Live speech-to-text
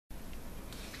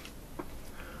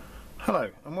Hello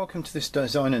and welcome to this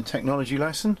design and technology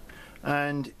lesson,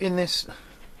 and in this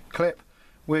clip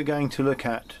we're going to look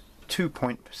at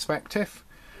two-point perspective.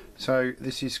 So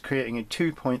this is creating a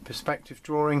two-point perspective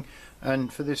drawing,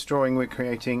 and for this drawing we're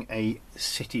creating a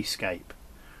cityscape.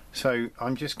 So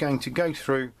I'm just going to go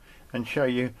through and show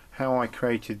you how I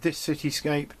created this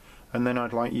cityscape, and then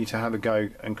I'd like you to have a go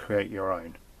and create your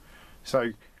own.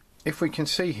 So if we can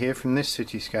see here from this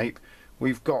cityscape,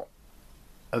 we've got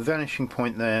a vanishing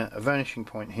point there, a vanishing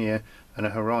point here, and a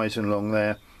horizon along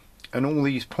there, and all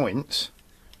these points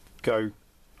go,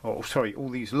 or sorry, all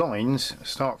these lines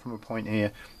start from a point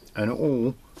here,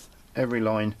 and every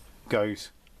line goes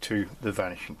to the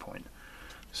vanishing point.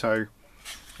 So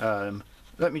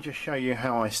let me just show you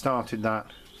how I started that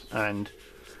and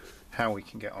how we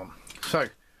can get on. So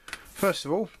first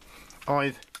of all,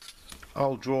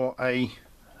 I'll draw a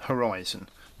horizon.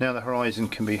 Now the horizon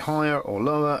can be higher or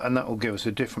lower, and that will give us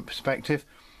a different perspective.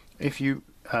 If you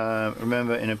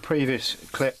remember in a previous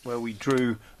clip where we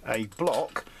drew a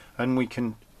block, and we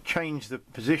can change the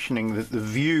positioning, the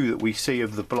view that we see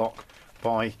of the block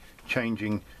by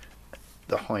changing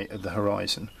the height of the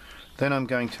horizon. Then I'm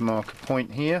going to mark a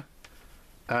point here,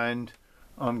 and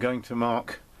I'm going to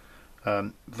mark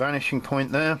vanishing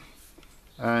point there,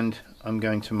 and I'm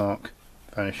going to mark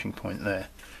vanishing point there.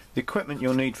 The equipment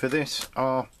you'll need for this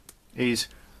is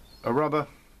a rubber,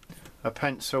 a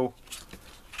pencil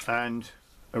and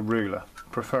a ruler,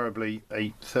 preferably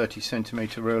a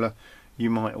 30cm ruler. You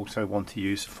might also want to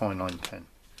use a fine line pen.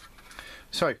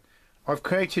 So I've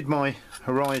created my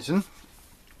horizon,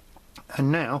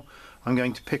 and now I'm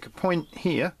going to pick a point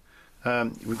here.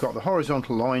 We've got the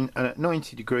horizontal line, and at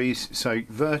 90 degrees, so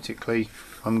vertically,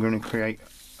 I'm going to create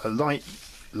a light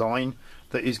line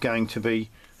that is going to be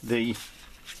the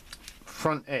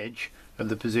front edge of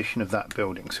the position of that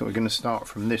building. So we're going to start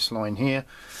from this line here,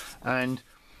 and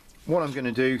what I'm going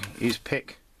to do is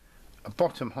pick a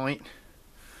bottom height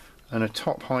and a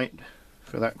top height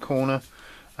for that corner,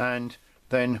 and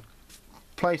then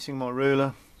placing my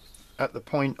ruler at the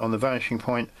point on the vanishing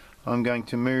point, I'm going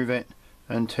to move it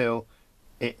until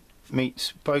it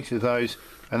meets both of those,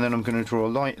 and then I'm going to draw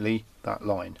lightly that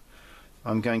line.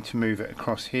 I'm going to move it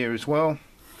across here as well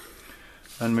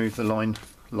and move the line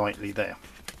lightly there.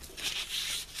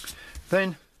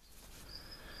 Then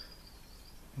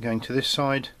I'm going to this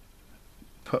side,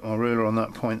 put my ruler on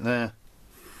that point there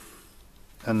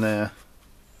and there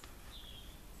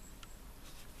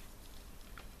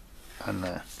and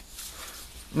there.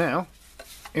 Now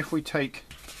if we take,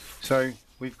 so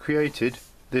we've created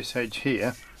this edge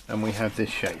here and we have this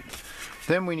shape,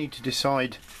 then we need to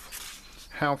decide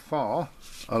how far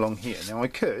along here. Now I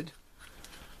could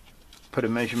put a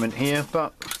measurement here,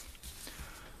 but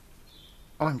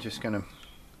I'm just going to,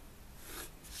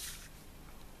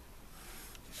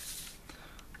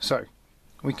 so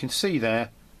we can see there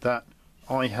that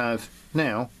I have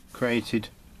now created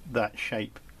that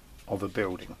shape of a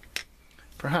building.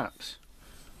 Perhaps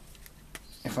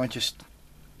if I just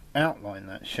outline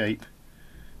that shape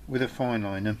with a fine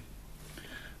liner.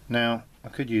 Now I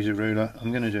could use a ruler,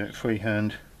 I'm going to do it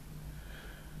freehand.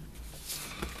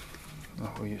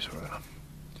 We'll use a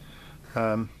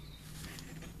ruler.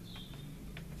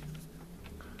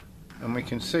 And we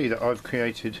can see that I've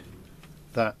created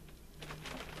that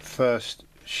first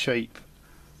shape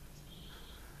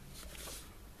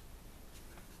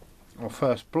or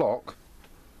first block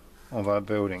of our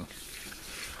building.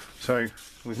 So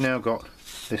we've now got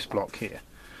this block here.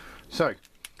 So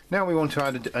now we want to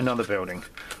add another building.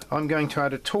 I'm going to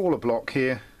add a taller block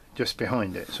here just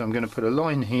behind it. So I'm going to put a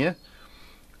line here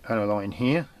and a line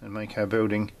here and make our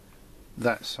building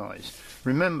that size.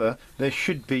 Remember, there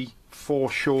should be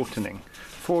foreshortening.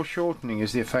 Foreshortening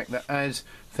is the effect that as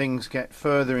things get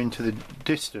further into the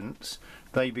distance,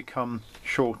 they become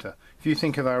shorter. If you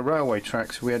think of our railway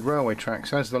tracks, we had railway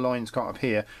tracks, as the lines got up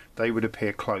here, they would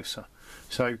appear closer.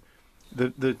 So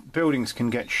the buildings can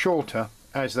get shorter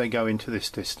as they go into this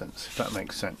distance, if that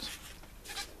makes sense.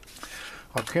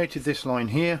 I've created this line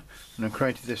here, and I've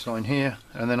created this line here,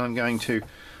 and then I'm going to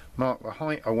mark the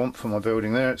height I want for my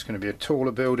building there. It's going to be a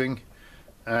taller building,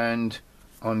 and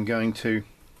I'm going to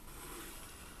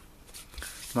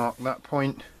mark that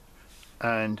point,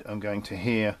 and I'm going to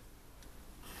here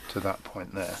to that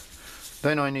point there.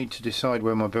 Then I need to decide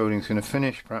where my building's going to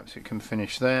finish. Perhaps it can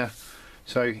finish there.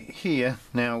 So here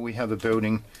now we have a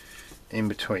building in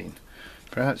between.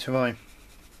 Perhaps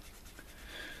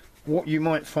what you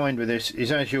might find with this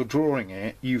is, as you're drawing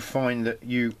it, you find that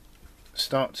you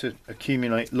start to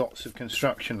accumulate lots of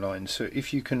construction lines. So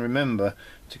if you can remember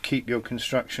to keep your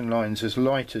construction lines as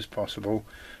light as possible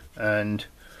and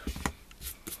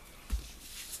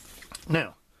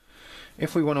Now,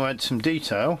 if we want to add some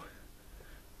detail,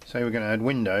 say we're going to add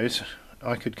windows,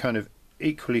 I could kind of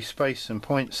equally space some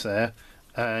points there,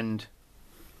 and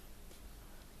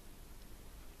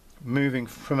moving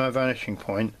from our vanishing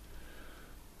point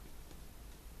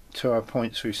to our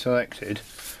points we've selected,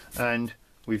 and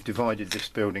we've divided this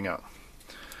building up.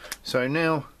 So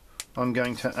now I'm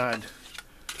going to add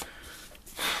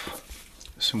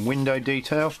some window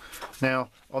detail. Now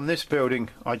on this building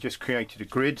I just created a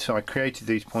grid, so I created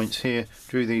these points here,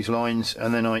 drew these lines,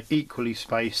 and then I equally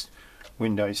spaced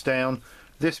windows down.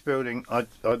 This building I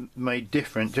made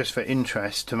different just for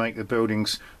interest, to make the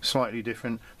buildings slightly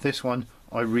different. This one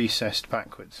I recessed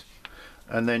backwards,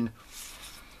 and then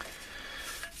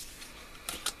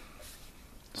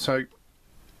so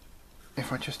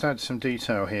if I just add some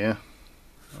detail here,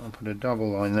 I'll put a double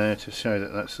line there to show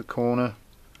that that's the corner.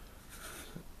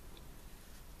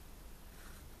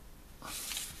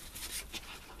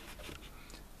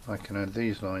 I can add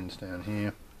these lines down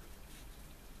here.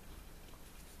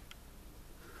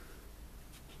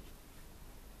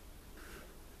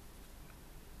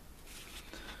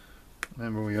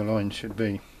 Remember where your lines should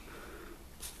be.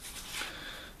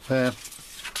 There.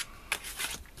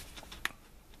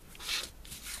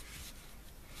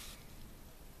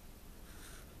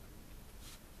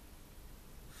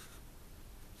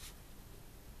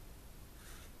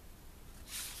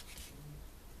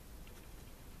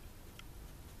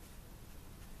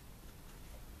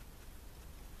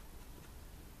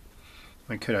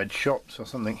 We could add shops or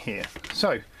something here.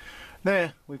 So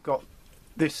there we've got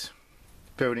this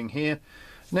building here.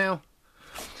 Now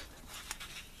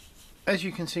as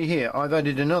you can see here, I've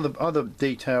added other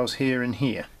details here and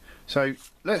here. So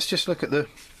let's just look at the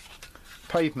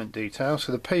pavement detail.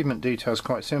 So the pavement detail is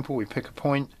quite simple. We pick a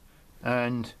point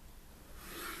and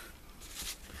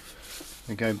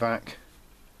we go back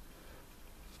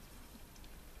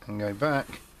and go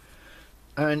back.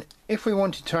 And if we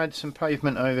wanted to add some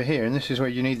pavement over here, and this is where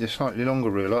you need the slightly longer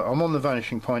ruler, I'm on the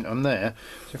vanishing point, I'm there.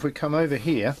 So if we come over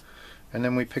here and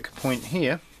then we pick a point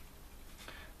here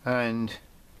and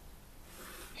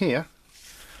here,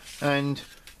 and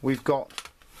we've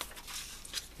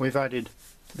added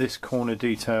this corner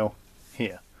detail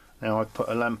here. Now I've put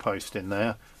a lamppost in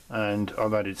there, and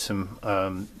I've added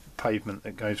some pavement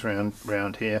that goes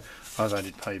round here. I've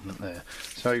added pavement there.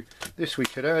 So this we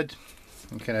could add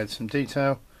some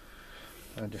detail,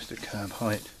 just a curb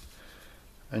height,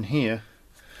 and here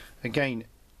again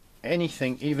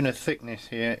anything, even a thickness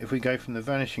here. If we go from the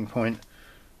vanishing point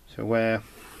to where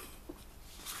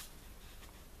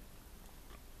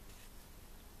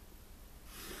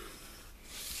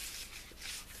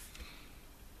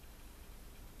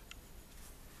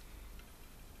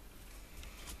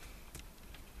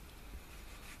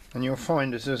and you'll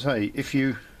find, as I say,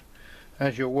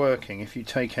 as you're working, if you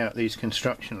take out these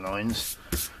construction lines,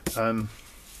 so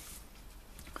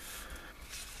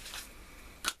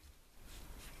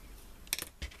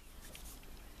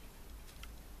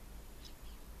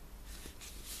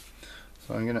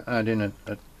I'm going to add in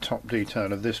a top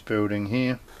detail of this building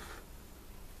here.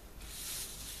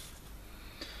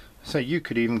 So you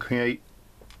could even create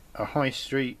a high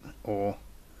street or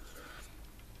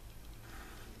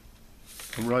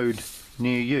a road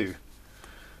near you.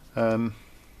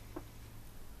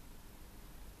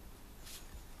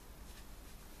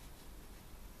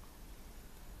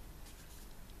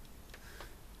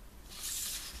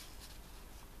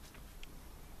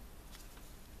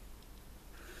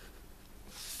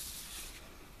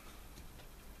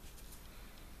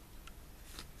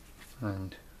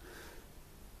 And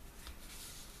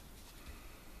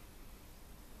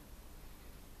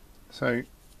so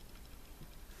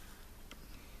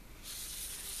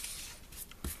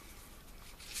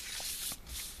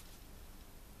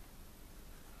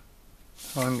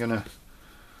I'm gonna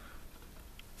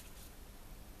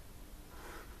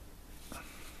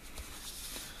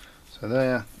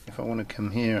there, if I want to come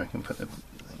here, I can put the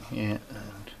thing here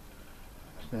and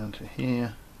down to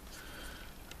here.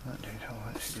 That detail will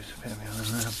actually disappear behind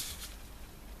there.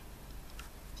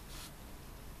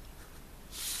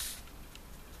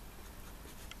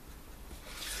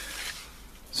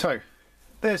 So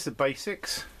there's the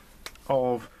basics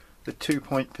of the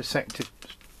 2-point perspective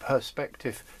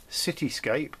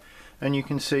cityscape, and you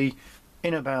can see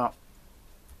in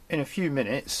a few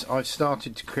minutes I've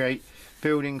started to create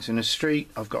buildings and a street.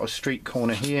 I've got a street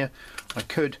corner here. I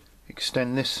could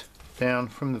extend this down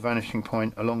from the vanishing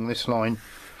point along this line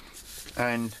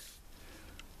and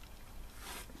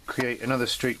create another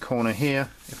street corner here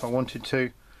if I wanted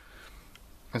to.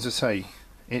 As I say,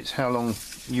 it's how long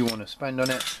you want to spend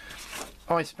on it.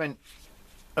 I spent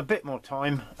a bit more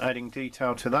time adding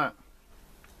detail to that,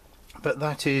 but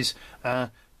that is a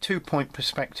 2-point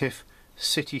perspective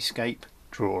cityscape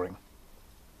drawing.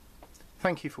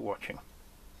 Thank you for watching.